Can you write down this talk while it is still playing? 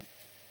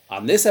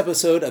On this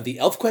episode of the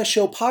ElfQuest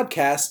Show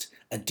podcast,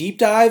 a deep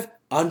dive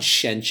on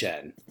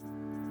Shenshen.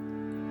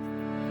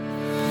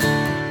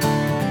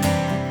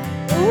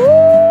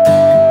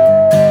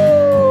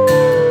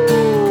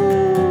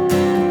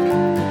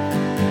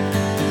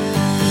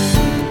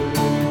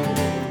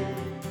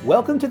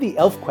 Welcome to the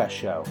ElfQuest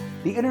Show,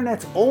 the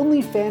internet's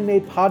only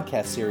fan-made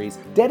podcast series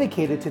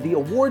dedicated to the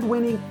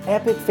award-winning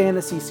epic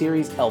fantasy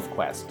series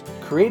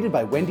ElfQuest, created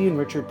by Wendy and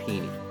Richard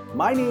Pini.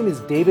 My name is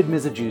David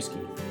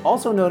Mizajewski,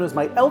 also known as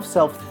my elf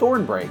self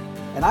Thornbreak,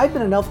 and I've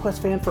been an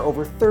ElfQuest fan for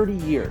over 30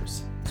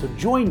 years. So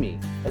join me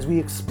as we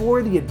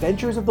explore the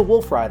adventures of the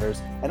Wolf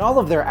Riders and all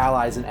of their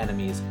allies and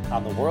enemies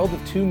on the world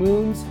of Two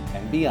Moons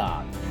and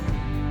beyond.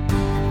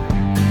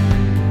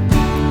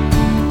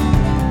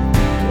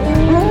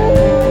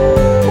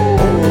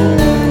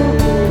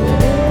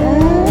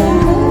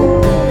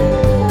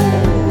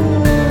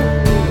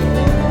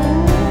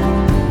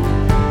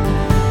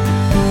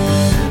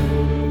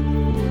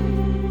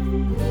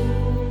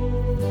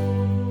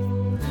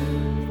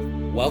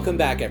 Welcome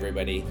back,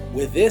 everybody.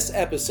 With this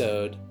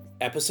episode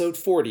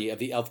 40 of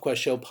the ElfQuest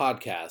Show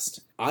podcast,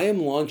 I am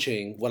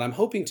launching what I'm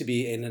hoping to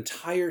be an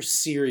entire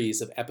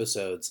series of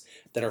episodes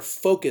that are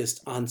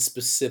focused on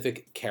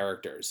specific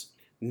characters.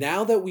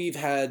 Now that we've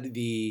had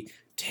the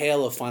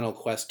tale of Final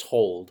Quest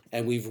told,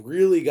 and we've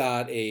really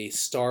got a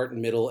start,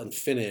 middle, and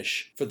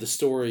finish for the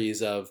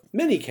stories of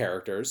many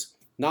characters,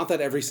 not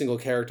that every single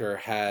character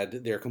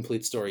had their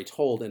complete story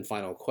told in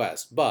Final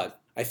Quest, but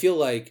I feel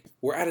like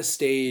we're at a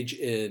stage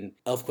in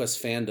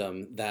ElfQuest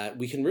fandom that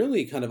we can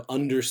really kind of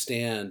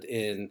understand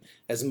in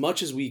as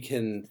much as we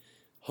can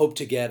hope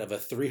to get of a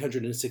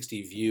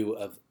 360 view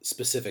of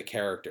specific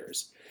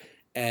characters.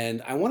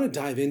 And I want to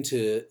dive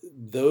into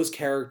those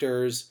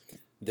characters,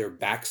 their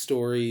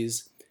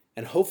backstories,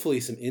 and hopefully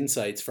some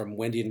insights from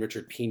Wendy and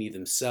Richard Pini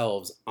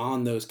themselves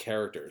on those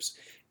characters.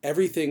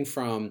 Everything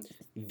from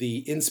the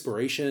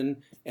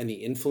inspiration and the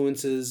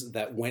influences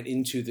that went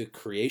into the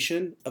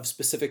creation of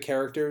specific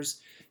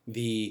characters,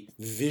 the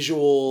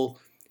visual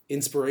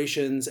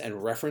inspirations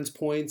and reference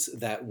points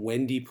that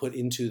Wendy put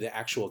into the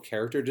actual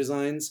character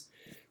designs,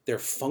 their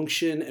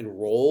function and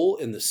role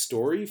in the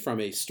story from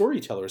a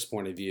storyteller's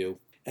point of view,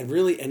 and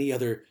really any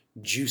other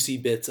juicy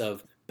bits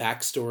of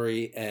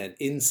backstory and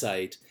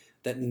insight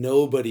that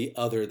nobody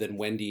other than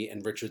Wendy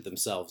and Richard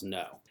themselves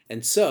know.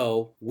 And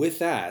so, with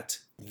that,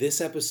 this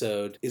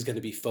episode is going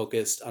to be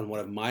focused on one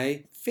of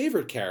my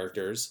favorite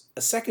characters,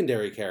 a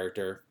secondary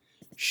character,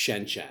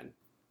 Shenshen.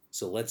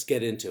 So let's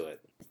get into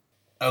it.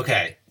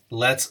 Okay,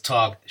 let's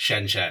talk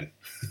Shenshen.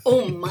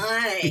 Oh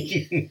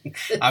my!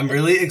 I'm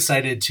really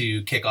excited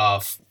to kick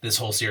off this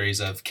whole series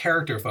of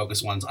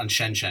character-focused ones on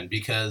Shenshen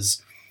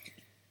because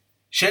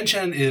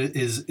Shenshen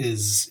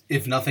is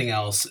if nothing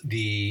else,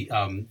 the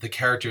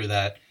character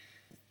that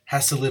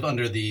has to live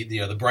under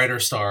the brighter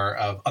star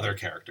of other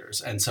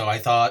characters. And so I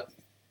thought,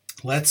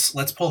 let's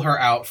pull her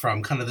out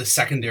from kind of the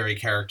secondary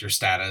character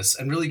status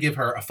and really give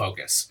her a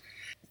focus.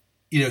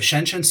 You know,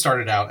 Shenshen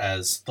started out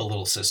as the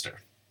little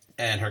sister,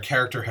 and her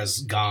character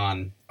has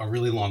gone a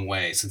really long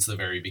way since the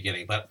very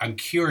beginning. But I'm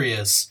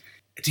curious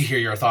to hear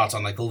your thoughts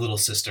on like the little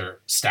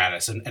sister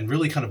status and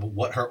really kind of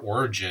what her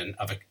origin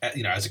of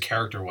as a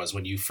character was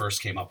when you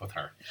first came up with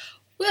her.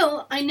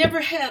 Well, I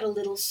never had a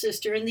little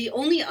sister, and the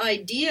only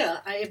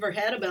idea I ever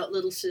had about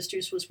little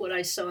sisters was what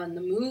I saw in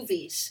the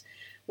movies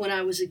when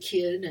I was a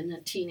kid and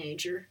a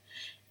teenager.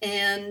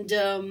 And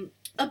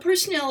a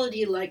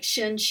personality like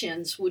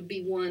Shenshen's would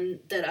be one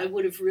that I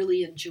would have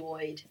really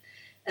enjoyed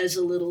as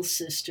a little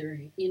sister.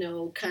 You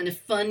know, kind of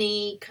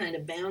funny, kind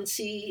of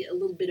bouncy, a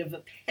little bit of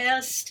a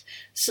pest,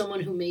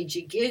 someone who made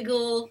you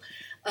giggle.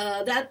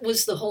 That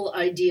was the whole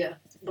idea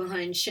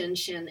behind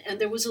Shenshen. And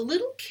there was a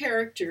little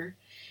character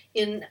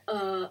in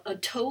a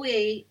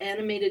Toei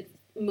animated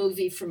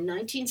movie from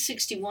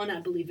 1961, I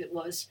believe it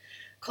was,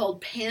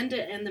 called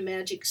Panda and the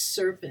Magic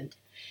Serpent.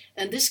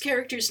 And this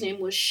character's name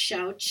was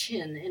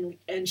Xiaoqin,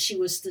 and she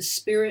was the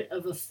spirit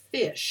of a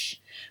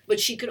fish. But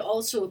she could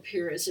also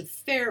appear as a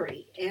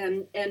fairy.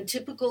 And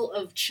typical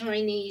of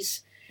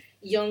Chinese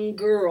young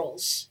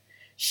girls,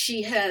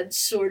 she had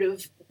sort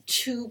of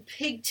two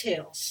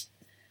pigtails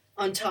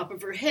on top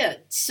of her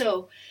head.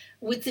 So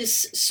with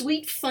this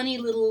sweet, funny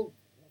little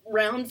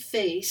round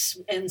face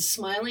and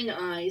smiling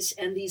eyes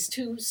and these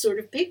two sort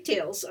of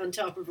pigtails on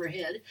top of her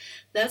head,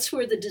 that's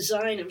where the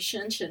design of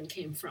Shenshen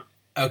came from.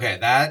 Okay,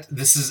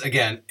 this is,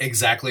 again,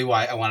 exactly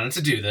why I wanted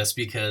to do this,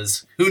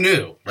 because who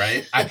knew,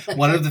 right?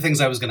 One of the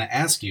things I was going to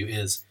ask you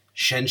is,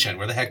 Shenshen,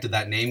 where the heck did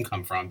that name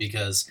come from?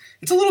 Because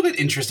it's a little bit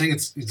interesting.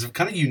 It's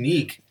kind of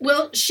unique.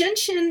 Well,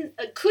 Shenshen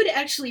could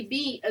actually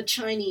be a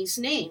Chinese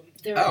name.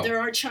 There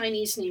are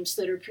Chinese names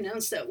that are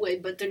pronounced that way,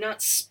 but they're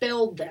not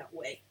spelled that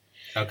way.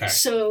 Okay.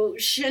 So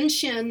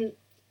Shenshen,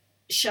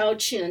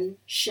 Xiaoqin,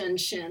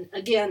 Shenshen.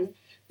 Again,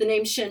 the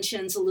name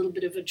Shenshen's a little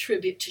bit of a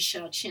tribute to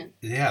Xiaoqin.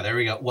 Yeah, there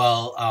we go.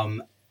 Well,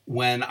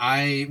 when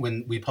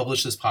we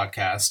published this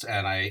podcast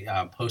and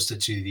I posted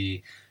to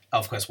the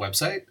ElfQuest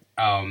website,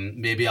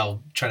 maybe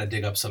I'll try to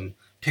dig up some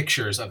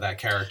pictures of that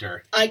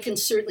character. I can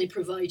certainly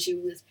provide you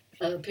with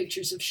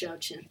pictures of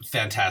Xiaoqin.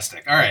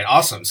 Fantastic. All right,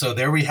 awesome. So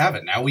there we have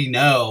it. Now we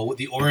know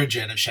the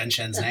origin of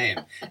Shenshen's name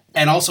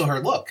and also her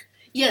look.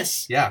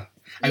 Yes. Yeah.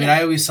 I mean,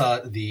 I always saw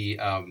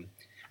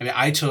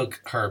I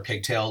took her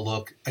pigtail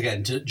look,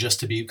 again, just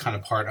to be kind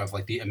of part of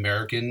like the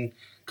American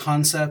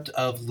concept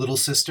of little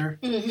sister.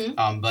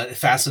 Mm-hmm. But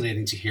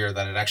fascinating to hear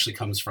that it actually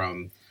comes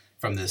from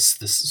this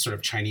sort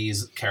of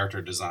Chinese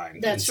character design.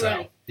 That's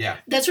right. Yeah.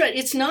 That's right.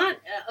 It's not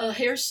a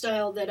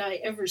hairstyle that I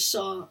ever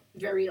saw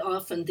very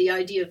often. The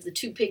idea of the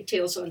two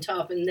pigtails on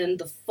top and then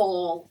the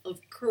fall of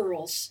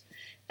curls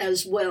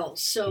as well.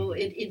 So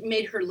it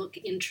made her look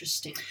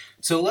interesting.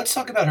 So let's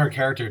talk about her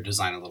character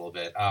design a little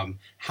bit.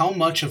 How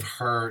much of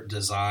her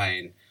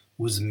design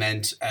was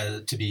meant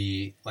to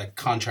be like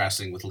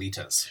contrasting with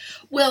Leetah's?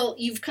 Well,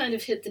 you've kind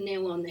of hit the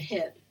nail on the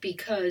head,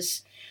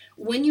 because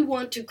when you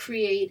want to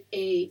create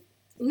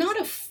not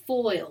a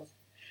foil,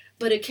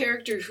 but a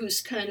character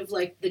who's kind of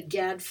like the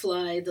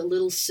gadfly, the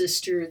little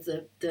sister,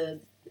 the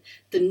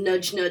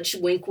nudge nudge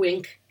wink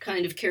wink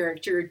kind of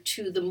character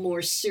to the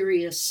more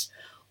serious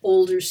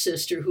older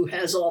sister who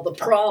has all the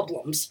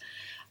problems.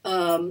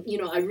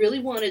 I really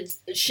wanted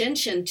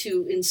Shenshen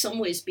to in some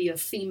ways be a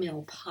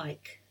female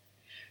Pike,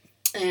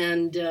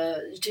 and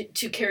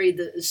to carry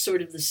the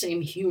sort of the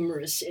same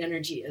humorous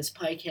energy as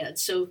Pike had.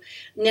 So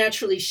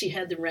naturally she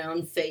had the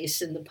round face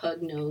and the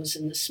pug nose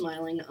and the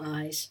smiling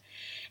eyes.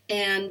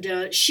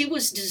 And she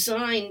was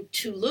designed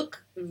to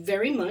look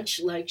very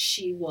much like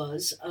she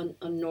was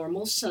a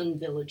normal Sun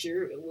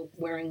Villager,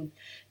 wearing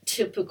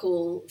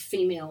typical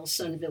female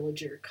Sun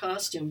Villager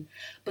costume,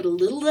 but a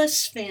little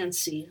less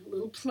fancy, a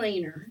little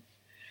plainer,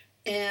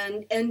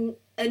 and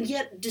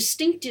yet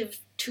distinctive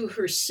to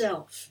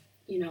herself.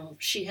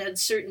 She had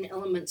certain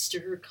elements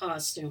to her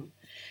costume.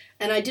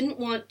 And I didn't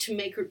want to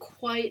make her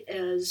quite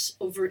as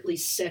overtly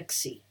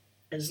sexy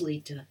as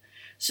Leetah.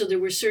 So there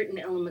were certain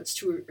elements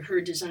to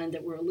her design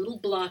that were a little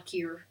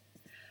blockier.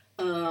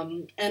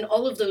 And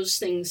all of those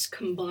things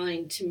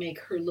combined to make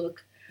her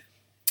look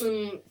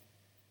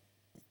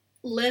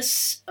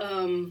less,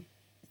 I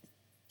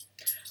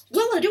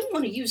don't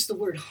want to use the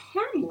word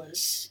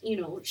harmless.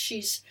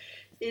 She's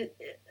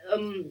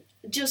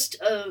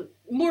just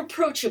more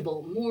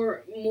approachable,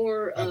 more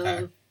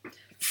Okay.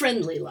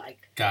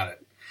 friendly-like. Got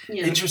it.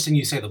 Yeah. Interesting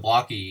you say the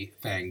blocky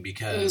thing,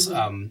 because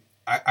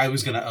I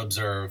was going to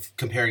observe,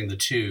 comparing the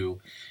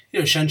two,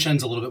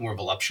 Shenshen's a little bit more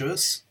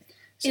voluptuous.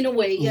 In a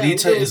way, yeah.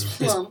 Leetah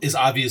is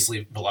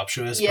obviously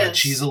voluptuous, Yes. but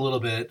she's a little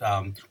bit,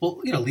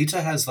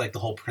 Leetah has like the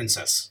whole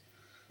princess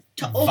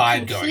completely.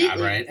 vibe going on,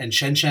 right? And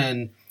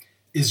Shenshen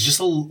is just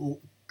a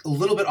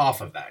little bit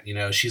off of that.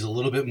 She's a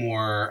little bit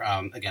more,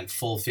 again,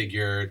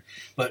 full-figured,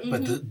 but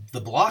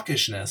the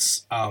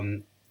blockishness,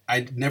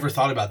 I never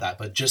thought about that,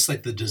 but just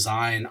like the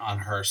design on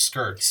her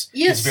skirts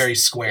is very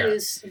square. It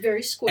is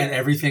very square. And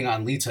everything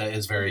on Leetah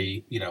is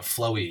very,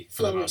 flowy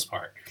for the most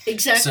part.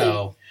 Exactly.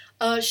 So,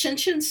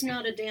 Shenshen's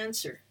not a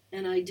dancer,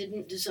 and I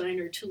didn't design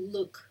her to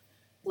look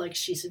like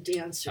she's a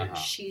dancer.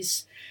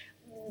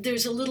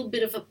 There's a little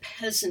bit of a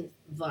peasant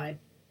vibe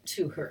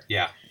to her.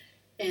 Yeah.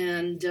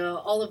 And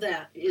all of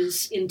that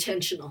is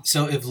intentional.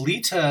 So if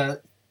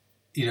Leetah,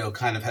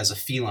 kind of has a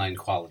feline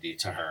quality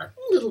to her.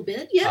 A little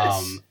bit,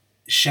 yes.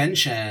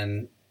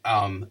 Shenshen,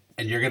 and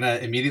you're going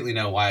to immediately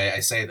know why I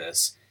say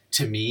this,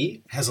 to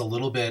me, has a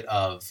little bit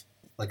of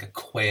like a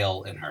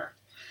quail in her.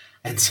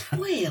 And so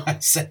Quail? I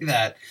say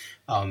that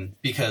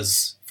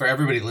because for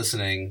everybody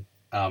listening,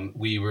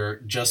 we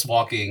were just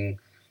walking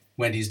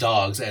Wendy's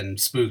dogs and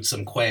spooked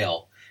some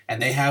quail.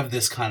 And they have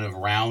this kind of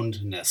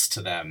roundness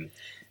to them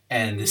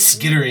and this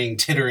skittering,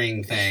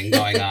 tittering thing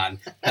going on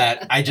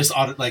that I just,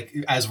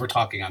 as we're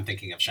talking, I'm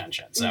thinking of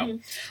Shenshen. So,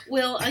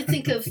 Well, I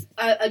think of,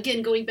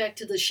 again, going back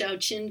to the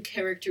Xiaoqin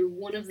character,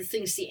 one of the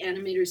things the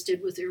animators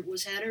did with her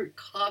was had her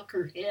cock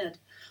her head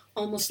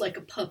almost like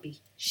a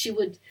puppy. She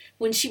would,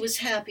 when she was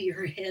happy,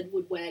 her head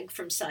would wag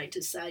from side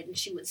to side and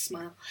she would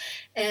smile.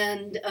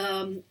 And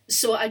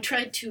so I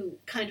tried to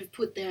kind of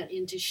put that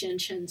into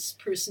Shenshen's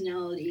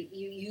personality.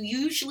 You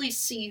usually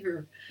see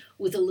her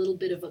with a little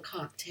bit of a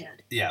cocked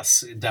head.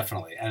 Yes,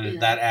 definitely. And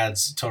that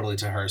adds totally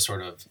to her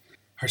sort of,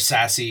 her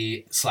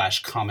sassy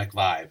 / comic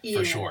vibe,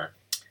 for sure.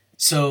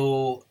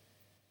 So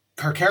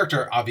her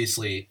character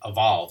obviously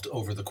evolved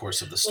over the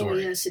course of the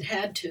story. Oh, yes, it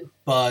had to.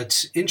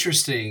 But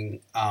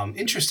interestingly,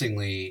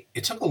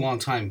 it took a long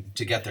time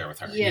to get there with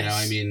her.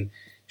 Yes.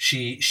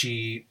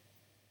 She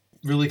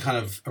really kind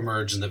of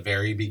emerged in the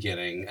very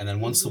beginning, and then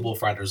once the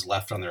Wolf Riders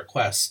left on their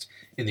quest,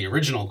 in the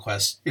original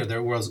quest,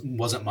 there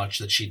wasn't much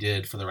that she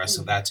did for the rest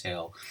of that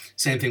tale.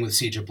 Same thing with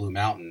Siege of Blue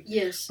Mountain.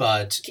 Yes.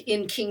 But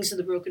in Kings of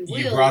the Broken Wheel,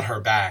 you brought her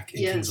back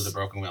in Kings of the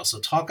Broken Wheel. So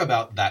talk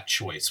about that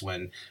choice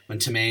when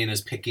Timmain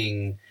is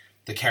picking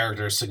the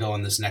characters to go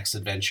on this next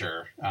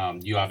adventure.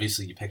 You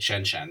picked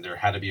Shenshen. There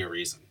had to be a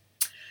reason.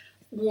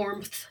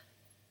 Warmth.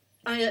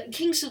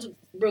 Kings of the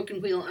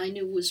Broken Wheel I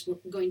knew was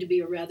going to be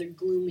a rather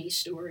gloomy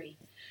story.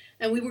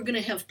 And we were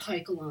going to have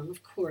Pike along,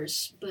 of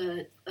course,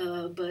 but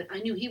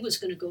I knew he was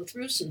going to go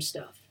through some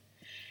stuff.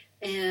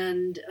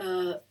 And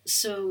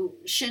so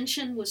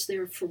Shenshen was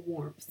there for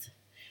warmth.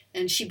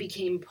 and she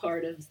became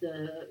part of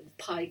the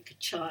Pike,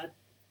 Chot,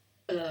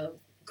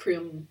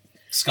 Krim...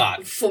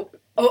 Scott.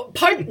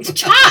 Pardon,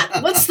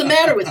 Chot! What's the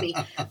matter with me?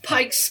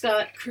 Pike,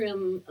 Scott,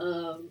 Krim...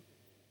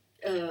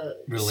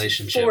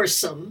 relationship.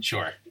 Foursome.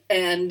 Sure.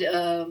 And,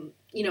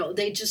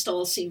 they just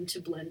all seem to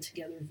blend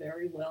together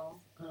very well.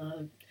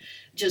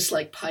 Just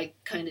like Pike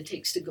kind of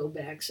takes to go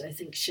backs, I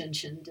think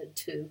Shenshen did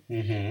too.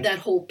 Mm-hmm. That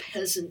whole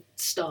peasant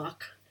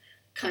stock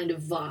kind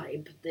of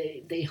vibe,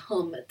 they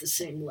hum at the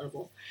same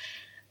level.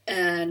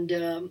 And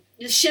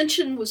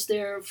Shenshen was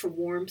there for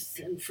warmth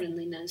and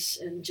friendliness,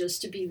 and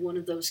just to be one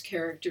of those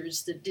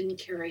characters that didn't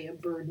carry a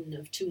burden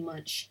of too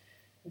much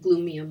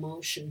gloomy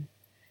emotion.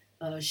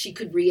 She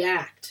could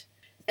react.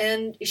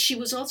 And she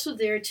was also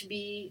there to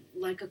be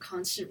like a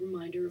constant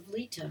reminder of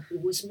Leetah, who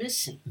was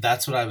missing.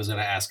 That's what I was going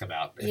to ask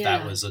about, if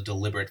that was a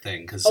deliberate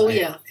thing.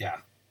 Yeah. Yeah.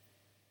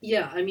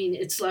 Yeah, I mean,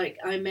 it's like,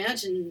 I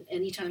imagine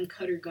anytime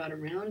Cutter got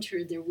around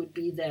her, there would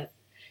be that,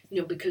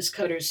 because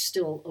Cutter's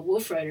still a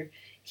wolf rider,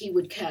 he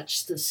would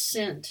catch the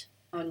scent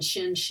on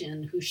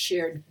Shenshen, who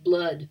shared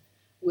blood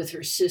with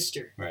her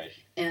sister. Right.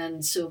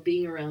 And so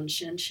being around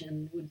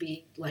Shenshen would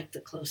be like the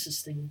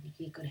closest thing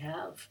he could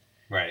have.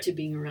 Right. To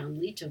being around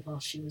Leetah while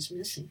she was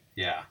missing.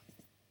 Yeah.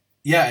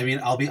 Yeah, I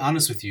mean, I'll be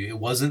honest with you. It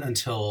wasn't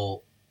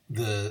until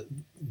the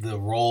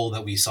role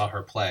that we saw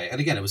her play, and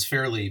again, it was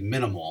fairly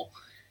minimal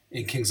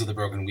in Kings of the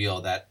Broken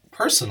Wheel, that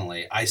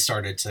personally I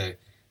started to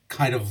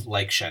kind of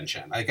like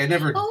Shenshen. Like, I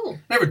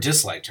never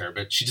disliked her,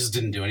 but she just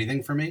didn't do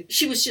anything for me.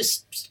 She was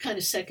just kind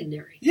of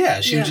secondary. Yeah,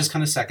 she was just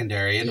kind of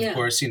secondary. And of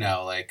course,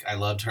 I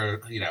loved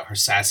her, her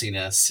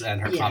sassiness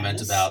and her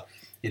comment about,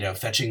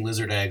 fetching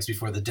lizard eggs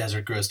before the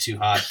desert grows too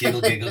hot.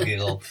 Giggle, giggle,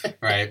 giggle.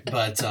 Right.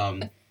 But,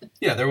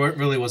 there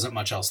really wasn't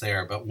much else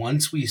there. But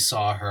once we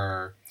saw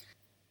her,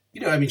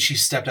 she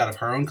stepped out of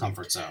her own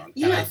comfort zone.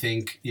 Yeah. And I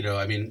think,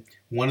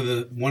 one of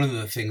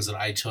the things that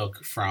I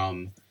took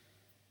from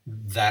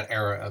that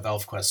era of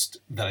ElfQuest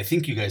that I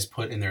think you guys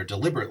put in there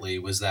deliberately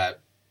was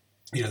that,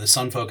 the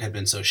Sunfolk had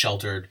been so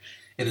sheltered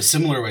in a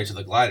similar way to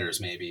the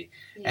Gliders, maybe.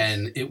 Yes.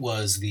 And it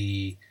was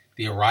the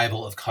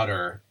arrival of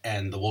Cutter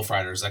and the Wolf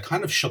Riders that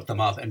kind of shook them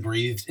up and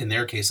breathed, in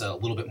their case, a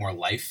little bit more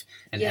life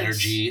and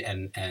energy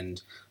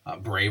and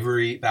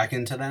bravery back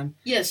into them.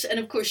 Yes, and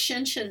of course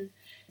Shenshen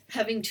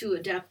having to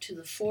adapt to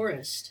the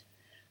forest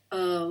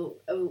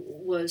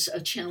was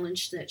a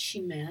challenge that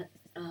she met.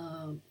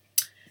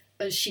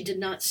 She did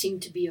not seem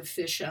to be a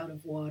fish out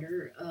of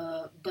water,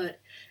 but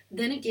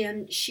then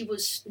again, she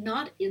was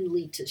not in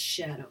Leetah's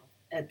shadow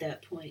at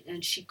that point,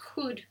 and she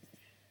could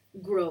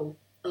grow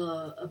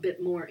a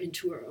bit more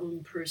into her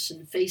own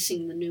person,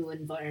 facing the new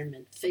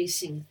environment,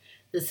 facing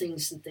the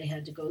things that they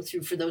had to go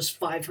through for those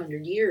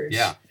 500 years.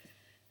 Yeah.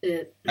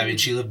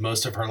 She lived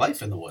most of her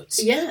life in the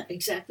woods. Yeah,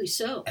 exactly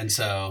so. And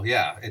so,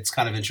 it's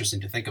kind of interesting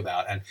to think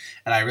about. And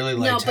I really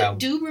liked how... But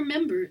do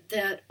remember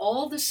that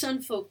all the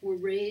Sunfolk were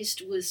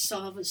raised with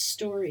Sava's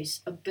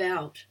stories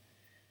about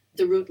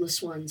the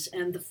Rootless Ones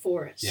and the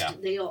forest. Yeah.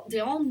 They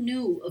all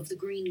knew of the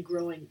green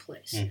growing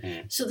place.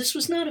 Mm-hmm. So this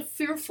was not a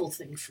fearful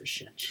thing for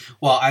Shenshen.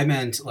 Well, I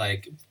meant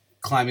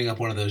climbing up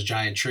one of those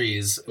giant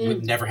trees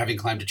with never having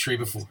climbed a tree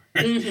before.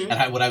 Mm-hmm.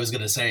 And what I was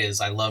going to say is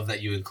I love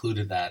that you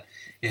included that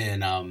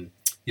in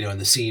in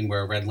the scene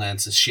where Red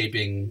Lance is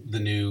shaping the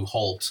new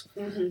Holt,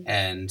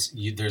 and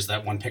there's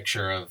that one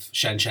picture of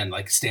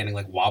Shenshen standing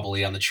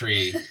wobbly on the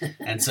tree,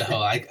 and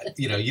so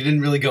you didn't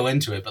really go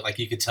into it, but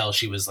you could tell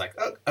she was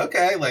oh,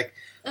 okay,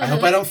 I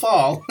hope I don't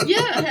fall.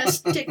 Yeah, it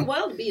has to take a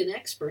while to be an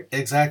expert.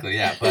 Exactly,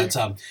 yeah, but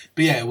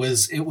yeah, it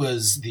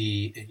was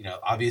the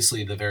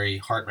obviously the very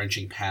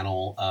heart-wrenching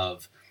panel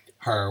of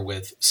her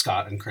with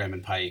Scott and Krim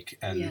and Pike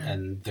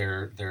and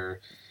their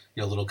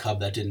little cub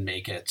that didn't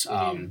make it.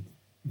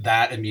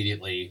 That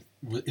immediately,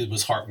 it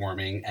was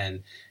heartwarming,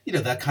 and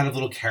that kind of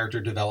little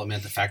character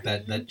development, the fact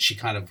that she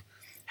kind of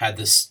had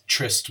this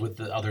tryst with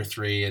the other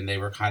three, and they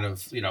were kind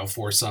of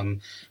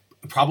foursome,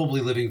 probably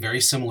living very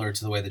similar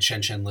to the way that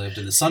Shenshen lived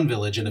in the Sun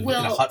Village in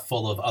a hut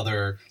full of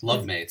other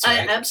love mates,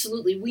 right?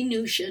 Absolutely. We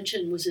knew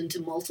Shenshen was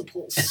into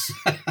multiples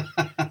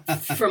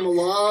from a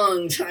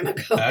long time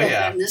ago,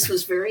 and this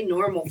was very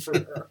normal for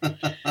her.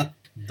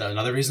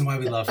 Another reason why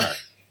we love her.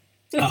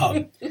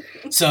 That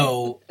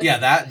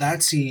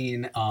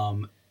scene,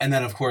 and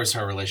then of course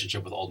her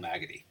relationship with Old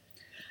Maggotty,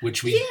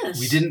 which we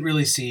didn't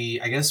really see.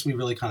 I guess we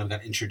really kind of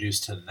got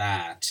introduced to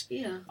that.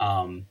 Yeah.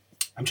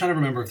 I'm trying to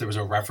remember if there was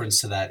a reference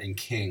to that in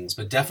Kings,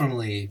 but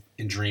definitely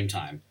in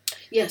Dreamtime.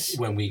 Yes.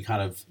 When we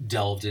kind of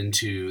delved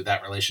into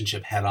that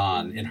relationship head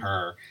on in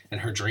her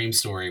dream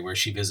story, where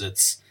she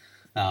visits,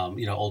 Old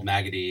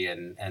Maggotty,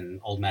 and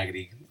Old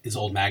Maggotty is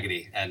Old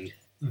Maggotty, and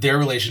their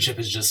relationship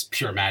is just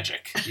pure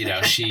magic.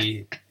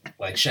 She,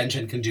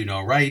 Shenshen can do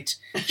no right.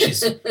 She's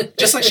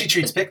just like she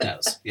treats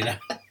Picknose,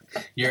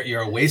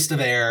 You're a waste of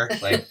air.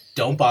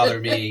 Don't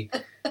bother me,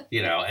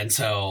 and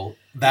so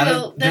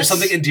there's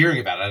something endearing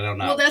about it. I don't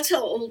know. Well, that's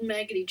how Old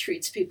Maggotty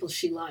treats people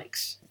she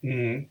likes,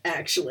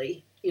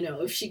 actually.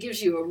 if she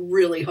gives you a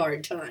really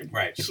hard time,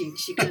 right?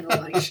 She kind of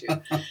likes you.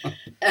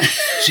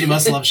 She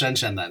must love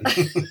Shenshen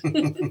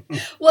then.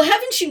 Well,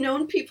 haven't you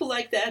known people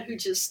like that who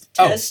just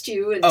test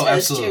you and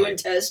test you and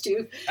test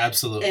you?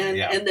 Absolutely.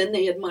 And then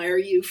they admire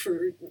you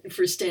for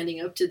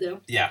standing up to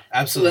them. Yeah,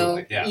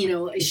 absolutely.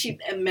 Well,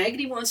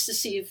 Maggie wants to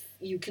see if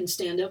you can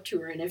stand up to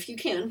her, and if you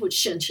can, which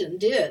Shenshen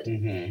did,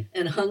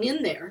 and hung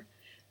in there,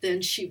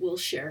 then she will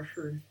share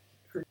her.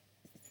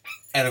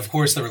 And of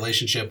course, the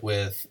relationship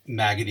with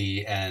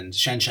Maggie and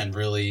Shenshen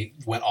really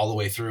went all the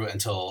way through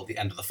until the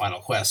end of the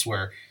final quest,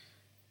 where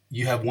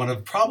you have one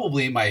of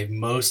probably my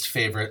most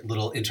favorite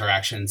little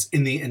interactions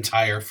in the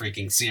entire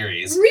freaking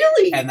series.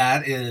 Really? And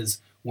that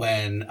is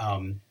when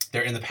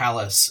they're in the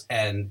palace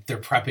and they're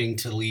prepping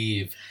to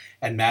leave.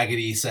 And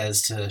Maggie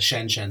says to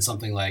Shenshen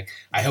something like,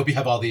 I hope you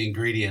have all the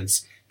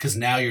ingredients, because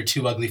now you're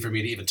too ugly for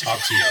me to even talk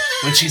to you,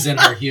 when she's in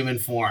her human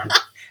form.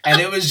 And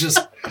it was just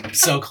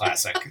so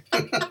classic.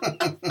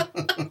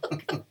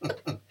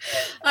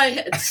 I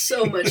had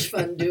so much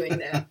fun doing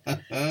that.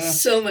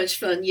 So much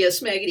fun.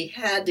 Yes, Maggie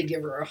had to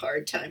give her a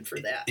hard time for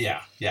that.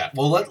 Yeah.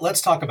 Well,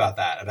 let's talk about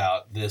that,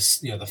 about this,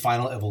 the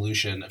final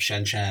evolution of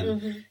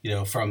Shenshen,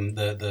 from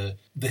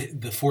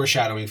the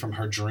foreshadowing from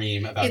her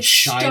dream about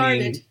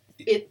shining.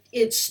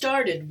 It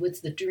started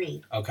with the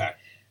dream. Okay.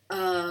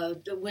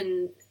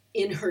 When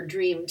in her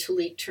dream,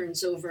 Talit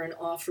turns over and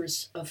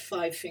offers a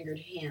 5-fingered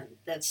hand.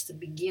 That's the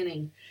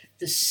beginning,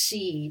 the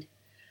seed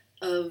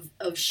of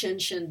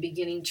Shenshen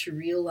beginning to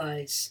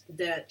realize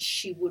that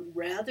she would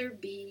rather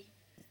be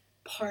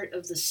part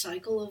of the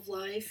cycle of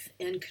life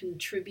and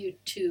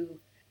contribute to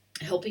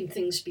helping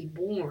things be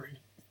born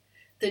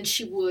than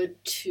she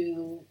would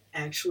to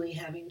actually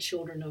having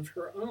children of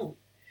her own.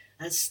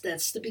 That's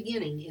the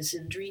beginning, is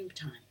in dream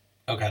time.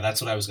 Okay,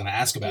 that's what I was going to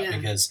ask about,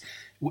 because,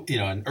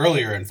 and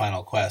earlier in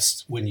Final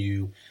Quest, when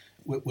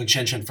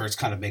Shenshen first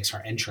kind of makes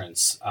her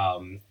entrance,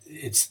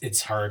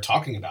 it's her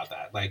talking about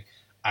that. Like,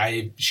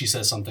 she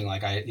says something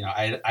like,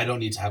 I don't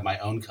need to have my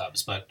own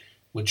cubs, but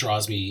what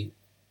draws me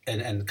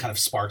and kind of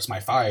sparks my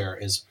fire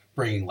is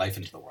bringing life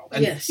into the world.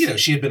 And,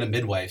 she had been a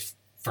midwife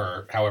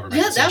for however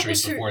many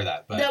centuries before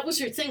that. But that was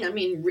her thing. I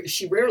mean,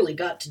 she rarely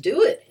got to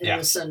do it in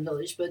the Sun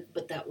Village,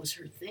 but that was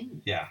her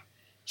thing. Yeah.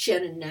 She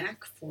had a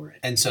knack for it.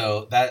 And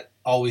so that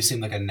always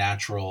seemed like a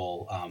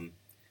natural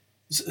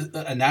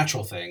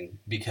thing,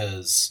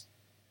 because,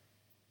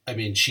 I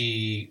mean,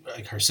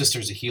 her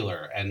sister's a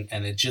healer, and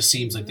it just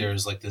seems like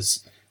there's like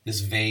this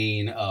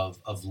vein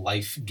of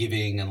life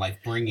giving and life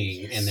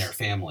bringing in their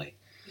family.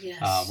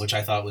 Yes. Which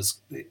I thought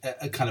was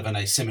a kind of a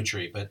nice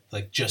symmetry, but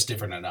like just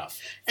different enough.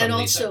 And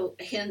also,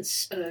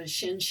 hence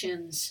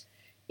Shenshen's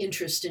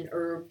interest in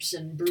herbs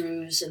and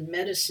brews and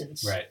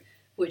medicines, right?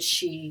 Which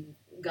she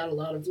got a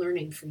lot of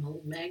learning from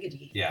old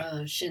Maggie.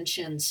 Yeah.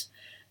 Shenshen's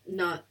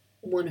not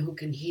one who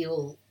can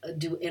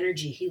do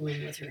energy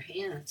healing with her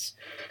hands,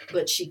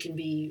 but she can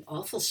be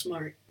awful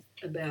smart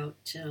about,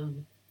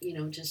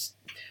 just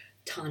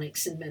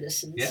tonics and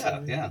medicines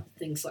and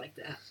things like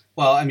that.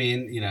 Well, I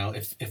mean,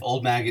 if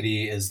old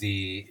Maggie is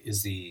the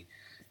the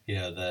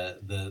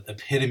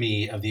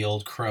epitome of the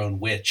old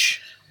crone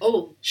witch.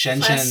 Oh,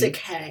 classic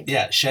hag.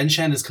 Yeah,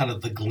 Shenshen is kind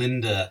of the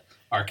Glinda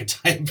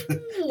archetype.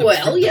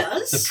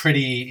 Yes. The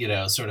pretty,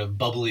 sort of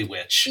bubbly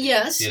witch.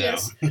 Yes.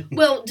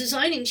 Well,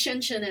 designing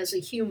Shenshen as a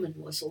human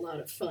was a lot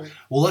of fun.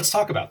 Well, let's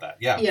talk about that.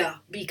 Yeah. Yeah,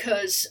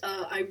 because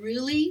I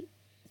really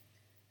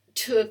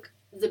took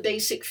the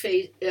basic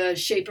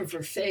shape of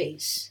her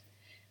face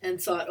and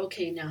thought,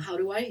 okay, now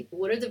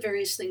what are the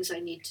various things I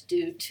need to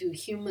do to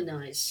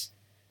humanize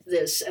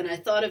this? And I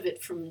thought of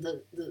it from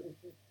the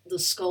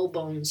skull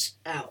bones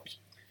out.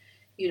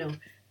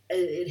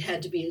 It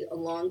had to be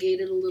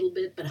elongated a little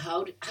bit, but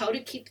how to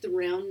keep the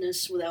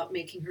roundness without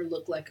making her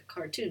look like a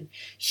cartoon.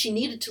 She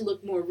needed to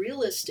look more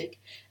realistic,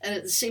 and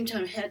at the same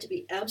time had to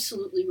be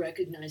absolutely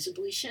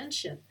recognizably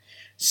Shenshen.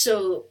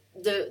 So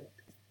the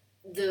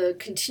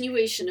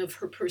continuation of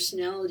her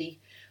personality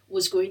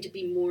was going to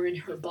be more in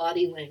her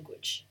body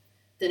language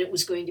than it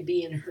was going to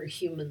be in her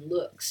human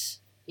looks.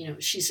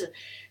 She's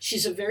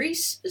a very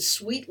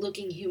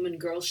sweet-looking human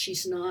girl.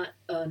 She's not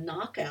a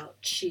knockout.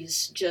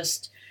 She's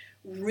just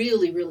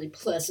really, really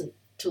pleasant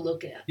to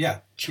look at. Yeah.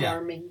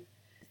 Charming.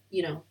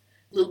 A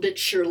little bit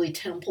Shirley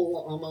Temple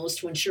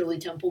almost, when Shirley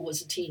Temple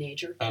was a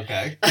teenager.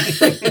 Okay.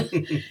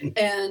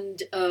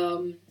 And,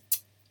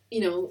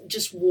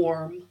 just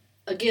warm.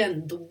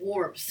 Again, the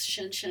warmth.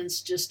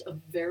 Shenshen's just a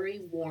very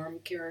warm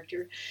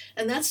character.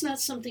 And that's not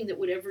something that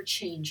would ever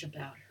change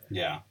about her.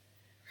 Yeah.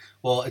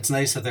 Well, it's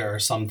nice that there are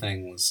some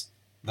things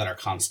that are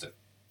constant,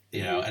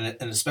 and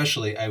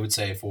especially, I would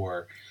say,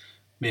 for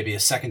maybe a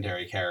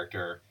secondary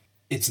character,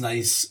 it's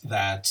nice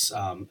that,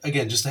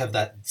 again, just to have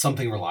that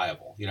something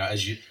reliable,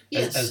 as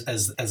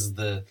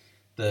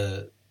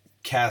the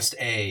cast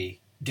A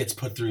gets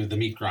put through the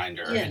meat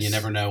grinder, and you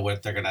never know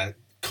what they're going to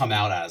come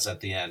out as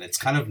at the end. It's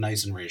kind of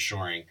nice and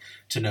reassuring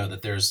to know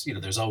that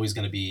there's always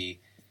going to be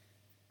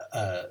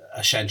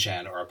a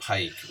Shenshen or a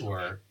pike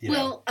or,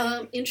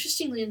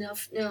 interestingly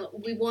enough, now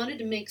we wanted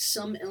to make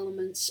some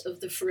elements of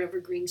the Forever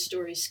Green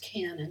stories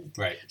canon.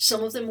 Right.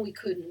 Some of them we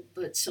couldn't,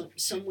 but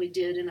some we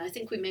did, and I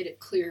think we made it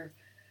clear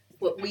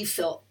what we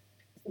felt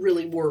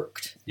really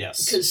worked.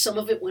 Yes. Because some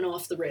of it went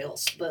off the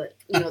rails, but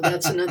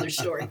that's another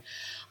story.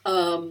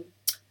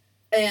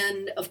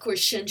 And of course,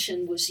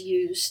 Shenshen was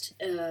used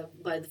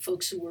by the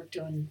folks who worked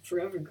on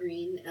Forever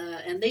Green,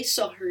 and they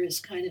saw her as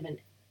kind of an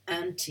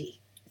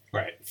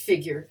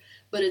anti-figure.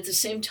 But at the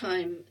same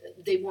time,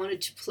 they wanted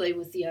to play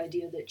with the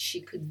idea that she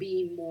could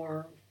be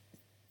more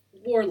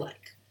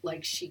warlike.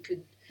 Like she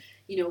could,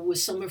 with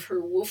some of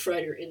her Wolf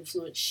Rider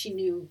influence, she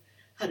knew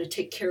how to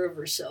take care of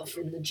herself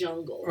in the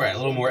jungle. Right, a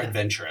little more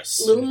adventurous.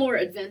 A little more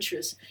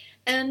adventurous.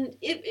 And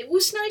it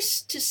was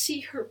nice to see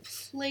her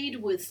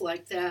played with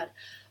like that.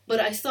 But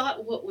I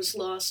thought what was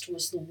lost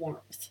was the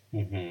warmth.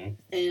 Mm-hmm.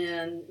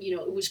 And,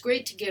 it was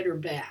great to get her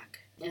back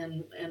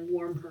and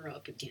warm her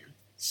up again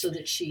so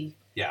that she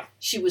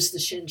was the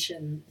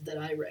Shenshen that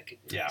I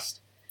recognized.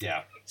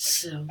 Yeah.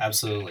 So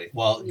absolutely.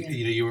 Well,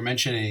 you were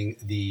mentioning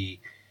the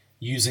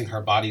using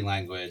her body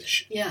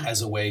language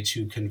as a way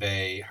to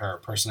convey her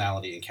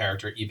personality and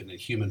character, even in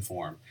human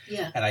form.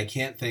 Yeah. And I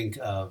can't think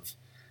of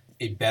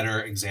a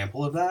better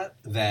example of that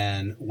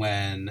than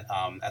when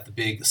at the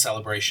big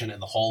celebration in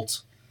the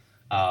Holt,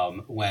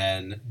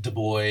 when Du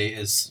Bois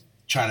is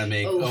trying to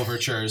make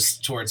overtures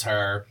towards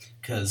her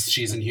because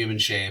she's in human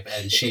shape,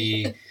 and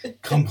she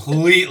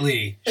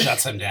completely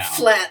shuts him down,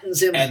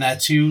 flattens him. And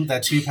that two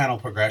panel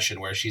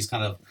progression where she's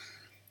kind of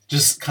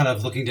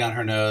looking down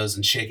her nose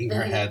and shaking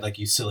her head like,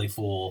 you silly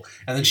fool,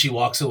 and then she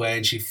walks away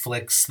and she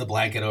flicks the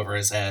blanket over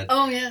his head.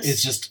 Oh yes,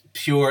 it's just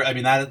pure. I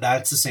mean,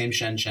 that's the same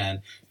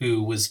Shenshen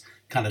who was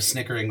kind of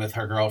snickering with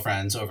her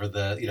girlfriends over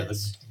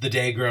the the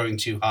day growing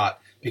too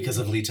hot because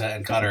of Leetah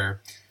and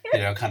Cutter.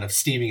 Kind of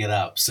steaming it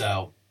up.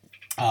 So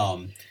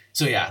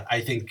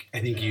I think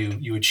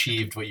you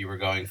achieved what you were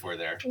going for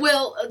there.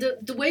 Well,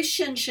 the way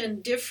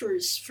Shenshen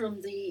differs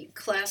from the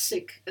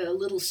classic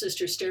little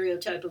sister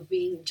stereotype of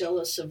being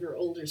jealous of her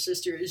older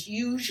sister is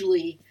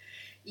usually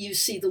you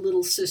see the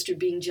little sister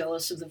being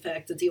jealous of the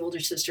fact that the older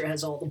sister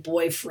has all the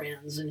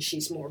boyfriends and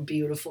she's more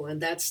beautiful,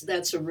 and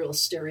that's a real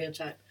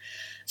stereotype.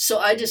 So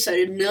I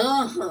decided,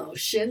 no,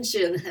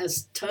 Shenshen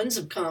has tons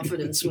of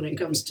confidence when it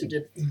comes to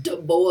Du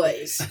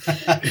Bois.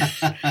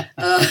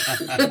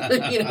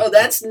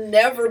 That's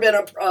never been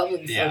a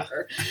problem for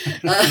her.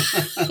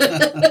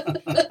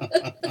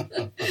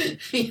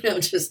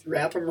 Just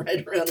wrap them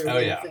right around her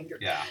little finger.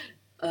 Yeah.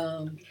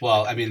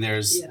 Well, I mean,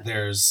 there's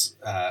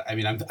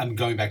I'm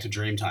going back to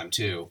Dreamtime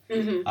too.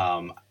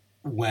 Mm-hmm.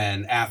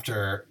 When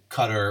after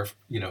Cutter,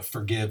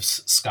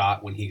 forgives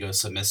Scott when he goes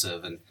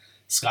submissive, and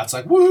Scott's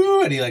like,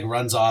 woo, and he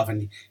runs off,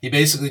 and he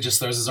basically just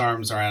throws his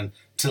arms around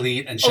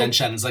Talit, and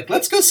Shenshen is like,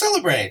 let's go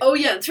celebrate. Oh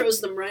yeah, and throws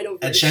them right over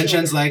and his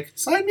Shenshen's shoulder. Like,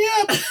 sign me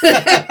up.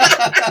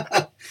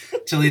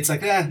 Talit's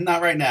like,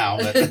 not right now.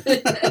 But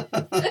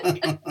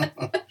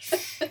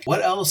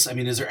what else? I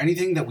mean, is there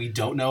anything that we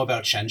don't know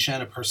about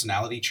Shenshen, a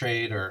personality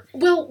trait or?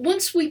 Well,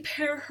 once we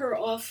pair her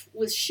off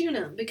with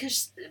Shuna,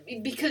 because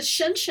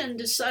Shenshen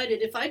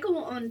decided, if I go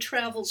on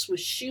travels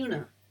with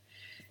Shuna,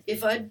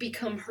 if I'd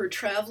become her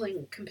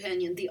traveling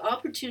companion, the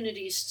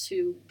opportunities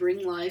to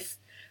bring life,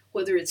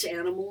 whether it's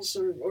animals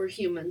or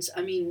humans,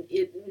 I mean,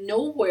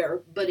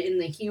 nowhere but in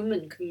the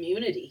human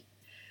community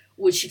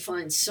would she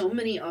find so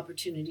many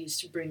opportunities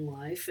to bring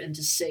life and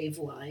to save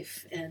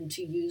life and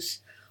to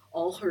use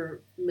all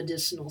her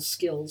medicinal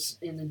skills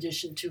in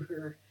addition to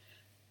her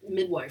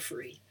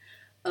midwifery.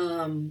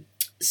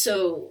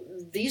 So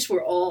these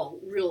were all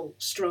real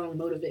strong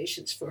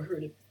motivations for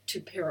her to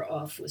pair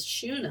off with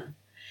Shuna.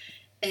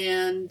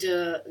 And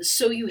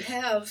so you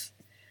have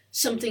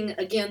something,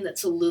 again,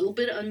 that's a little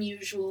bit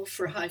unusual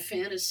for high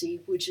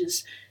fantasy, which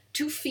is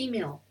two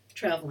female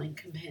traveling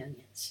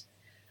companions.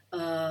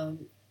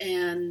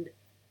 And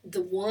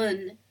the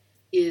one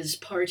is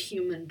part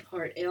human,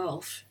 part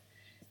elf,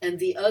 and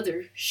the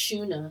other,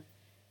 Shuna,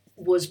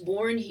 was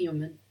born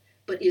human,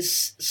 but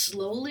is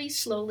slowly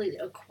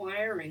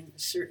acquiring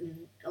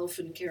certain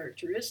elfin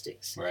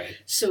characteristics. Right.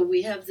 So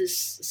we have this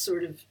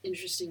sort of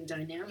interesting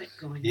dynamic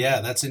going on. Yeah,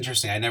 that's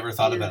interesting. I never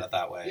thought about it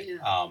that way.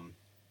 Yeah.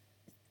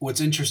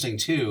 What's interesting,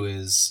 too,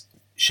 is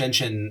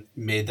Shenshen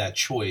made that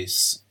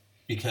choice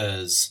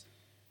because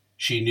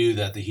she knew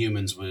that the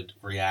humans would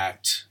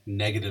react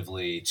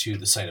negatively to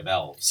the sight of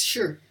elves.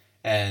 Sure.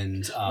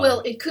 And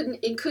well, it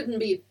couldn't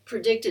be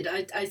predicted.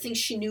 I think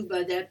she knew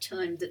by that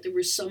time that there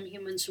were some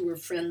humans who were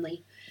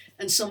friendly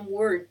and some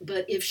weren't,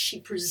 but if she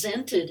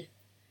presented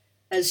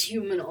as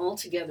human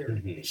altogether,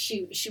 mm-hmm.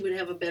 she would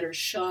have a better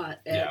shot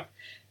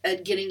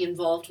at getting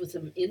involved with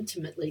them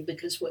intimately,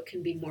 because what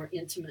can be more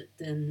intimate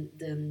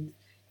than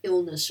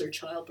illness or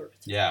childbirth?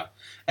 Yeah.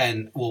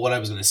 And well, what I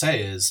was going to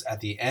say is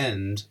at the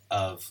end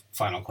of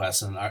Final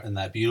Quest, in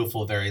that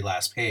beautiful very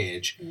last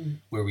page,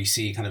 where we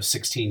see kind of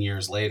 16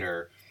 years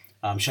later,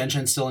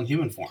 Shenshen's still in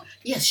human form.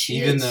 Yes, she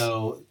is. Even is.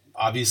 though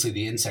obviously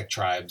the insect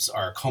tribes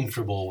are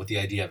comfortable with the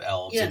idea of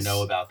elves yes. and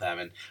know about them.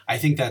 And I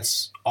think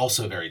that's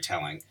also very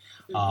telling.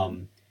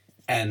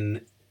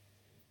 And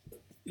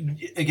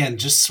again,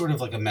 just sort of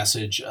like a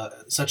message,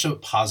 such a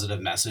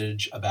positive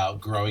message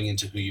about growing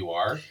into who you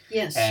are.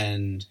 Yes.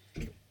 And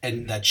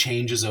that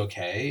change is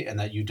okay, and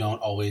that you don't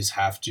always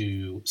have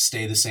to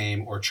stay the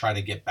same or try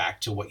to get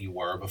back to what you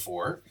were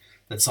before.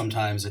 That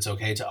sometimes it's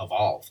okay to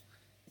evolve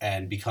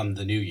and become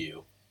the new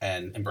you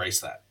and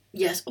embrace that.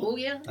 Yes. Oh,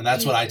 yeah. And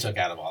that's what I took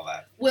out of all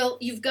that. Well,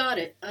 you've got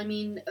it. I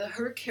mean,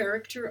 her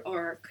character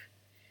arc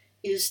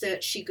is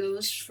that she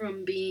goes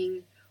from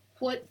being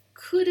what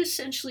could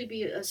essentially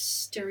be a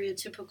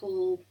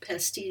stereotypical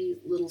pesty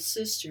little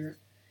sister.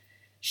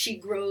 She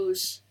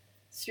grows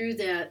through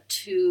that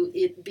to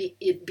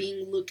it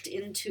being looked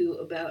into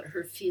about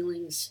her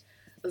feelings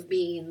of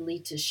being in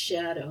Leetah's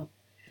shadow.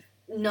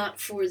 Not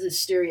for the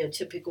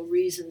stereotypical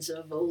reasons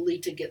of, oh,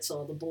 Leetah gets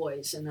all the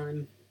boys and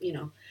I'm,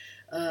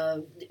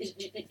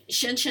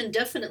 Shenshen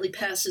definitely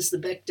passes the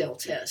Bechdel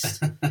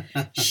test.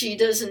 She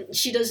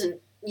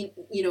doesn't,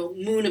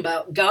 moon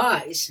about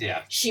guys.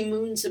 Yeah. She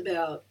moons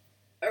about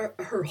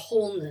her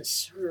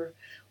wholeness,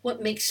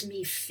 what makes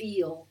me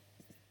feel,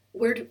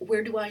 where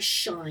do I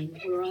shine,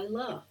 where I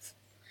love.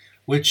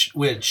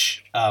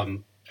 Which I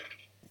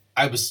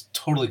was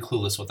totally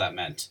clueless what that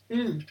meant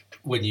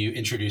when you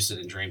introduced it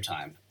in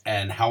Dreamtime.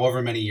 And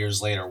however many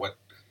years later,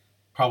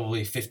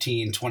 probably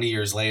 15, 20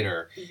 years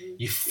later,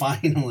 you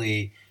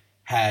finally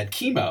had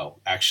Chemo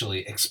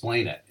actually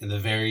explain it in the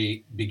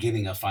very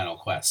beginning of Final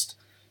Quest,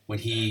 when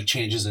he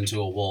changes into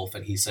a wolf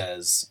and he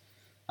says,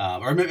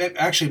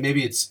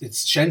 maybe it's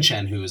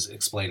Shenshen who is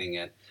explaining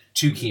it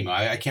to Chemo.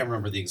 I can't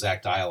remember the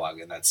exact dialogue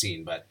in that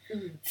scene, but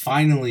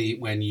finally,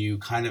 when you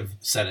kind of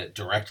said it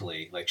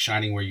directly, like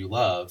shining where you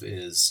love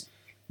is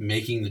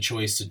making the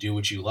choice to do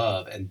what you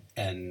love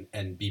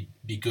and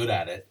be good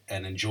at it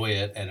and enjoy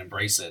it and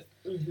embrace it.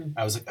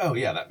 I was like, oh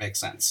yeah, that makes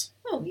sense.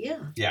 Oh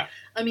yeah. Yeah.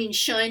 I mean,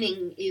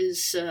 shining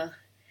is,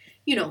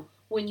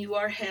 when you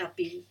are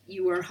happy,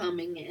 you are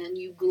humming and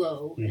you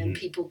glow and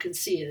people can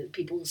see it.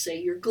 People will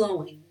say you're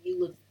glowing. You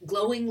look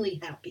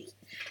glowingly happy.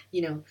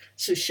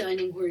 So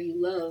shining where you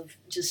love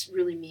just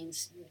really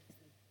means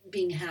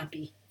being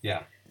happy.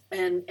 Yeah.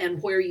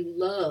 And where you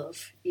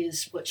love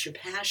is what your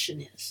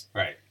passion is.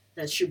 Right.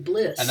 That's your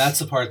bliss. And that's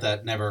the part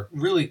that never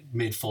really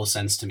made full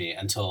sense to me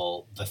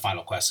until the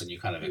final quest, and you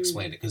kind of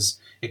explained it, because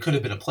it could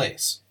have been a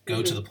place.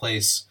 Go to the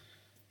place,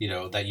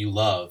 that you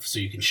love, so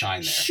you can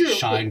shine there. Sure.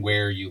 Shine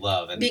where you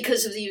love. And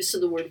because of the use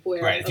of the word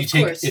where. Right.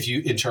 If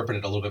you interpret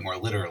it a little bit more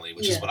literally,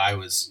 which is what I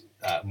was,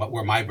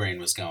 where my brain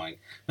was going,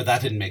 but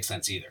that didn't make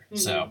sense either.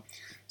 So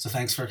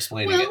thanks for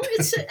explaining it. Well,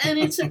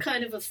 it's a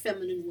kind of a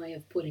feminine way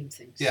of putting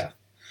things. Yeah.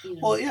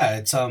 Well, yeah,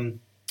 it's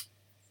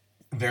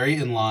very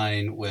in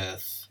line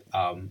with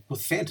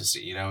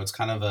fantasy. It's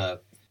kind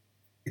of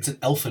it's an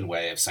elfin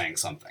way of saying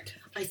something.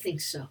 I think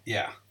so.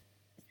 Yeah.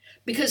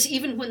 Because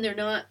even when they're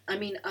not,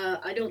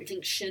 I don't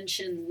think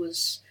Shenshen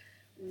was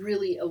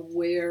really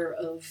aware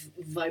of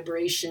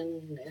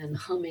vibration and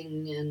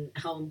humming and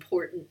how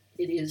important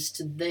it is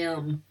to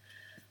them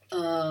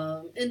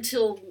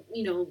until,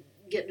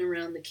 getting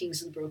around the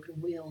Kings of the Broken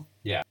Wheel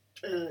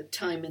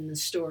time in the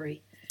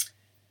story.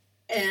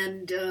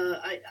 And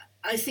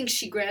I think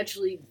she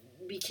gradually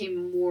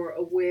became more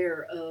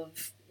aware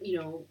of,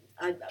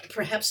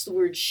 perhaps the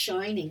word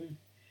shining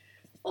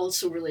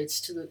also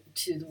relates to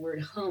the word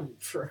hum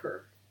for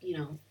her,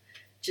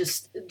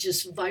 just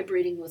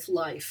vibrating with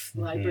life,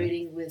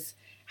 vibrating with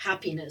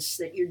happiness,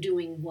 that you're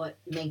doing what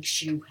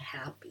makes you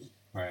happy.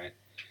 Right.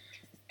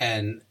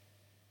 And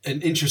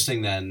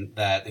interesting then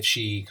that if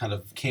she kind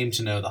of came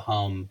to know the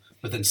hum,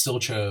 but then still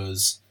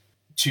chose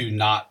to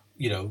not,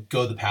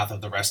 go the path of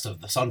the rest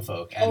of the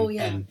Sunfolk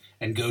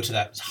and go to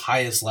that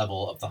highest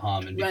level of the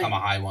hum and become a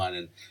high one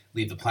and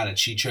leave the planet.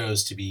 She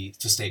chose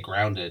to stay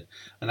grounded.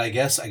 And I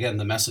guess, again,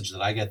 the message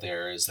that I get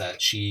there is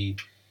that she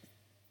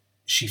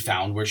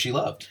found where she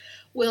loved.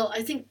 Well,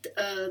 I think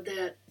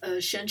that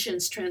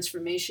Shenshen's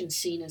transformation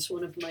scene is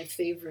one of my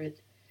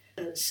favorite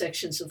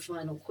sections of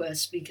Final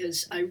Quest,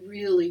 because I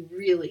really,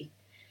 really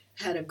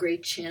had a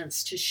great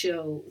chance to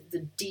show the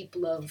deep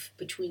love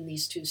between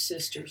these two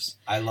sisters.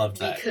 I loved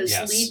that. Because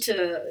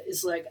Leetah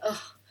is like,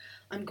 oh,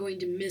 I'm going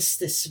to miss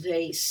this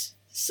face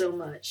so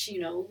much.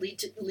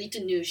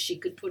 Leetah knew she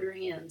could put her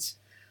hands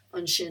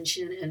on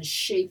Shenshen and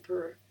shape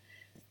her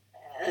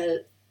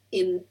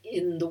in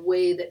the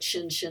way that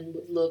Shenshen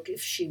would look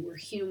if she were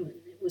human.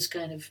 It was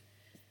kind of,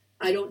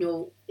 I don't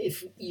know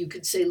if you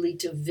could say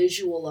Leetah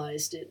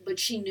visualized it, but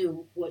she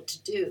knew what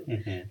to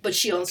do. But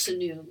she also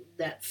knew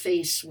that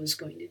face was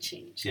going to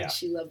change. Yeah. And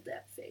she loved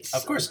that face.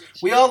 Of course.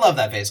 Much. We all love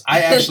that face.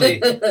 I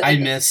actually, I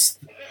miss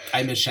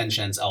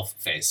Shenshen's elf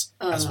face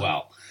as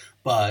well.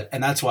 But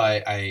that's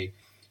why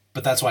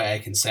I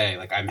can say,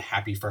 like, I'm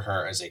happy for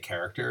her as a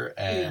character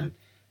and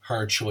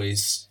her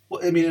choice. Well,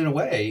 I mean, in a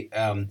way,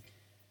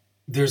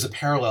 there's a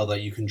parallel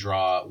that you can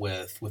draw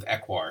with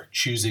Ekwar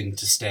choosing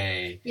to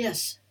stay.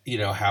 Yes.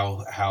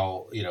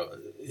 How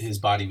his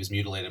body was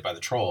mutilated by the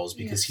trolls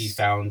because he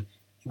found,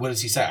 what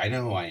does he say? I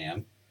know who I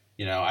am.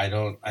 I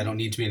don't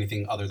need to be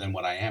anything other than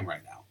what I am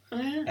right now. Oh,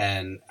 yeah.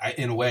 And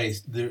in a way,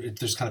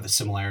 there's kind of a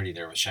similarity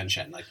there with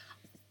Shenshen. Like,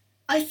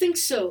 I think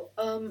so.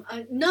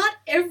 Not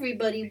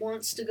everybody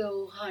wants to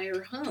go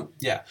hire hum.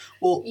 Yeah.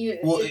 Well,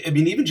 I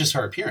mean, even just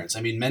her appearance.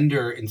 I mean,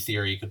 Mender, in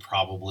theory, could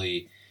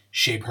probably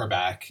shape her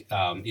back,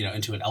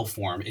 into an elf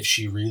form if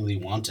she really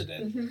wanted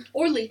it. Mm-hmm.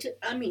 Or Leetah.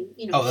 I mean,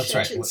 Oh, that's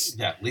right.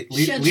 Yeah,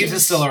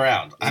 Leetah's still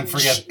around. I'm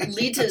forgetting.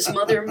 Leetah's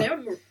mother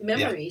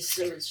memory,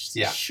 so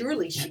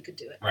surely she could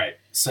do it. Right.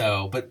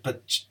 So, but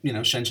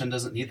Shenshen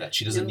doesn't need that.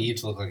 She doesn't need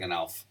to look like an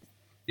elf.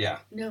 Yeah.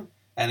 No.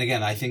 And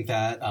again, I think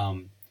that,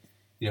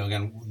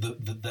 again,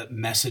 the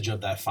message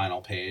of that final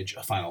page,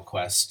 a final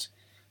quest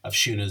of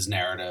Shuna's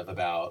narrative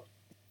about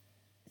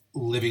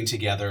living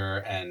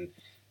together and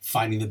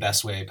finding the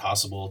best way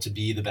possible to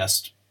be the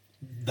best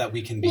that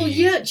we can be. Well,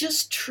 yeah,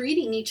 just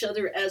treating each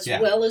other as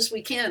well as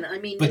we can. I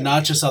mean, but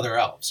not just other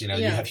elves. You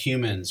have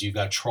humans, you've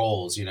got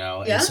trolls.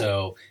 And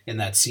so in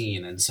that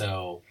scene, and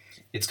so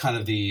it's kind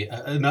of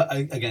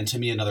again, to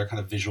me, another kind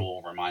of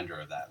visual reminder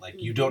of that. Like,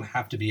 you don't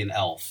have to be an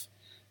elf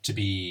to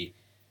be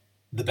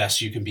the best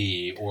you can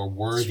be or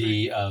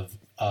worthy of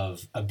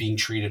being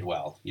treated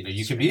well.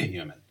 You can be a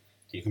human,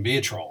 you can be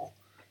a troll.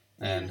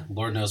 And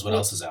Lord knows what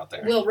else is out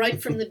there. Well,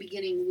 right from the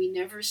beginning, we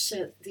never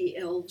set the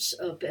elves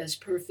up as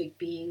perfect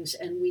beings,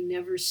 and we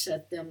never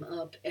set them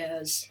up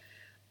as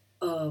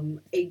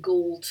a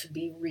goal to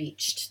be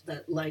reached.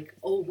 That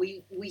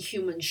we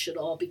humans should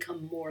all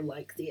become more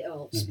like the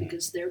elves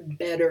because they're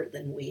better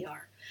than we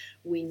are.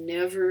 We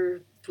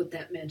never put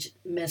that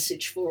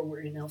message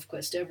forward in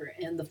ElfQuest ever.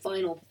 And the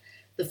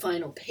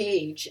final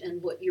page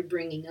and what you're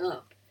bringing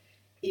up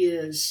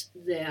is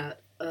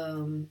that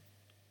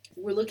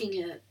we're looking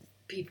at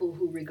people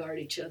who regard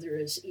each other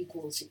as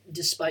equals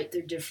despite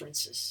their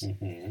differences.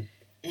 Mm-hmm.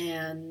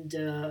 And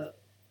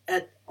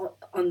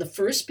on the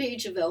first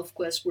page of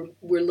ElfQuest,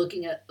 we're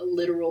looking at a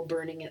literal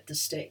burning at the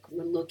stake.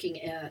 We're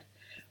looking at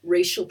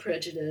racial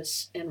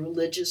prejudice and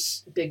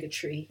religious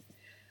bigotry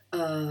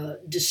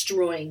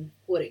destroying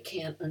what it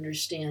can't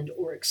understand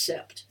or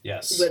accept.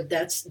 Yes. But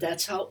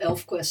that's how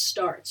ElfQuest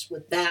starts,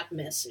 with that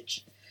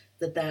message,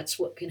 that's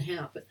what can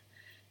happen.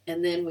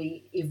 And then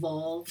we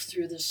evolve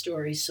through the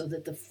story so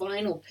that the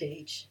final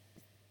page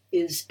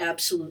is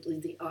absolutely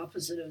the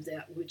opposite of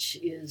that, which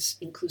is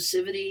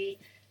inclusivity,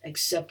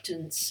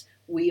 acceptance.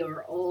 We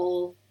are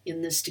all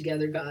in this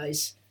together,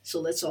 guys.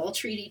 So let's all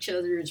treat each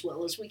other as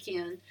well as we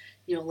can.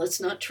 Let's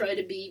not try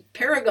to be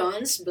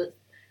paragons, but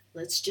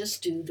let's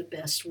just do the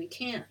best we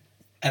can.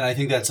 And I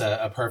think that's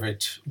a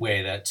perfect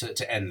way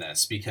to end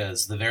this,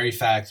 because the very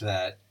fact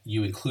that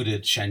you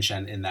included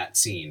Shenshen in that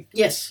scene,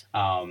 yes,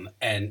 and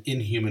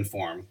in human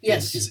form,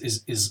 yes,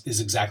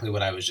 is exactly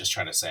what I was just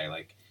trying to say.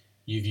 Like,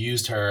 you've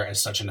used her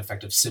as such an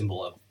effective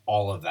symbol of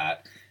all of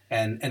that,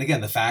 and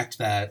again, the fact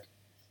that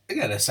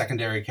a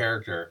secondary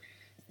character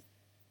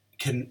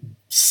can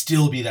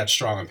still be that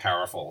strong and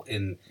powerful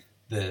in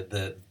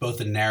the both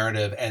the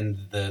narrative and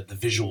the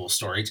visual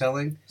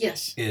storytelling.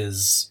 Yes,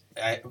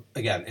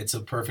 it's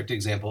a perfect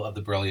example of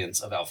the brilliance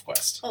of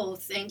ElfQuest. Oh,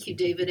 thank you,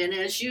 David. And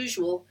as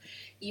usual,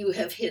 you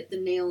have hit the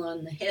nail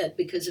on the head,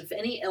 because if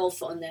any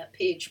elf on that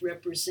page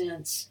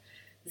represents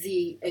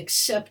the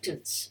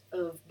acceptance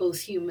of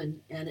both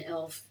human and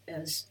elf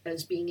as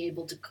being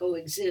able to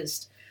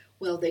coexist,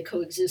 well, they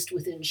coexist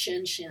within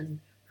Shenshen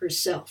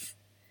herself,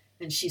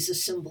 and she's a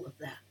symbol of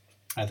that.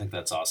 I think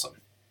that's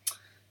awesome.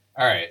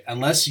 All right,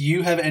 unless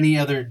you have any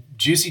other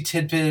juicy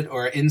tidbit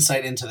or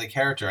insight into the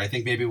character, I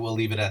think maybe we'll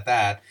leave it at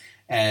that.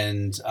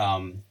 And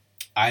I'm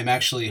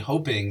actually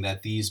hoping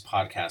that these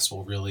podcasts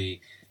will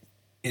really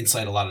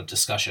incite a lot of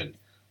discussion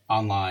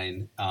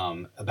online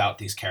about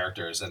these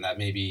characters, and that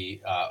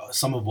maybe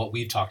some of what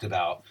we've talked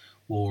about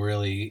will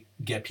really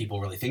get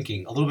people really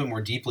thinking a little bit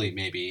more deeply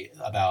maybe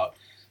about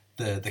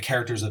the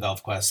characters of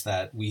ElfQuest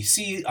that we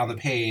see on the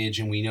page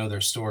and we know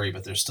their story,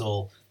 but there's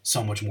still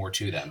so much more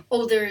to them.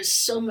 Oh, there is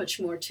so much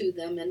more to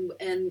them,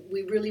 and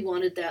we really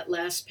wanted that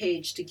last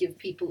page to give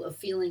people a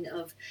feeling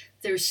of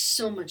there's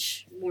so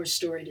much more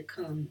story to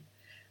come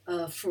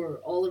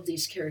for all of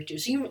these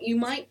characters. You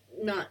might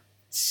not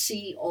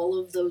see all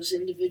of those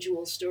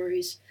individual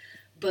stories,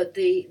 but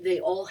they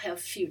all have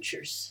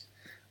futures.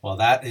 Well,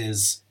 that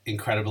is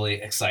incredibly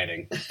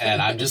exciting,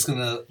 and I'm just going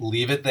to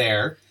leave it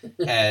there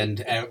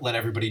and let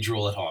everybody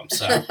drool at home.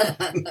 So,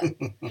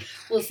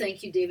 well,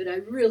 thank you, David. I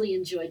really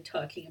enjoyed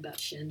talking about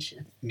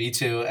Shenshen. Me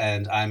too,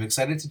 and I'm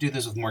excited to do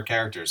this with more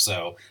characters,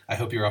 so I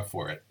hope you're up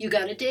for it. You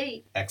got a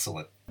date.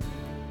 Excellent.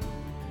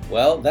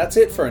 Well, that's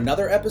it for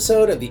another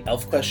episode of the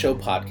ElfQuest Show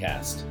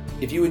podcast.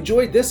 If you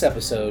enjoyed this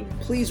episode,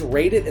 please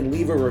rate it and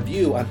leave a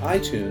review on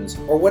iTunes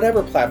or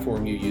whatever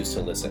platform you use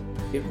to listen.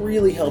 It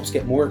really helps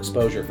get more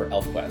exposure for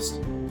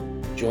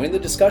ElfQuest. Join the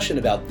discussion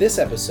about this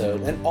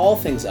episode and all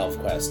things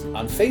ElfQuest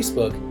on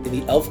Facebook in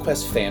the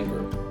ElfQuest fan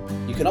group.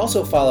 You can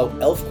also follow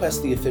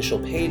ElfQuest the official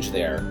page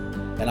there,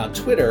 and on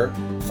Twitter,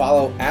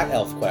 follow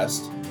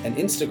 @ElfQuest, and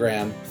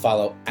Instagram,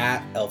 follow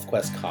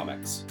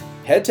 @ElfQuestComics.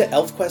 Head to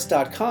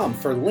elfquest.com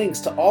for links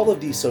to all of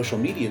these social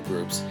media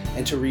groups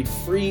and to read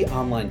free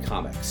online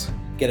comics.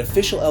 get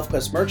official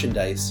ElfQuest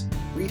merchandise,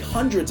 read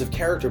hundreds of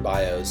character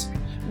bios,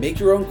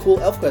 make your own cool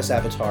ElfQuest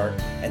avatar,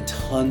 and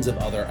tons of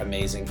other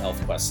amazing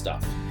ElfQuest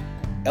stuff.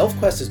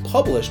 ElfQuest is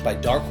published by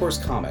Dark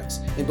Horse Comics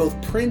in both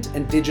print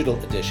and digital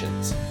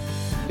editions.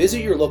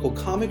 Visit your local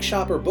comic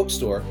shop or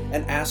bookstore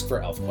and ask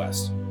for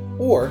ElfQuest.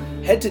 Or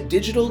head to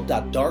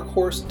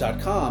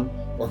digital.darkhorse.com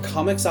or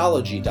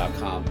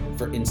comixology.com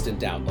for instant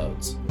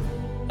downloads.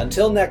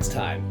 Until next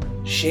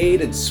time,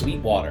 shade and sweet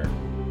water.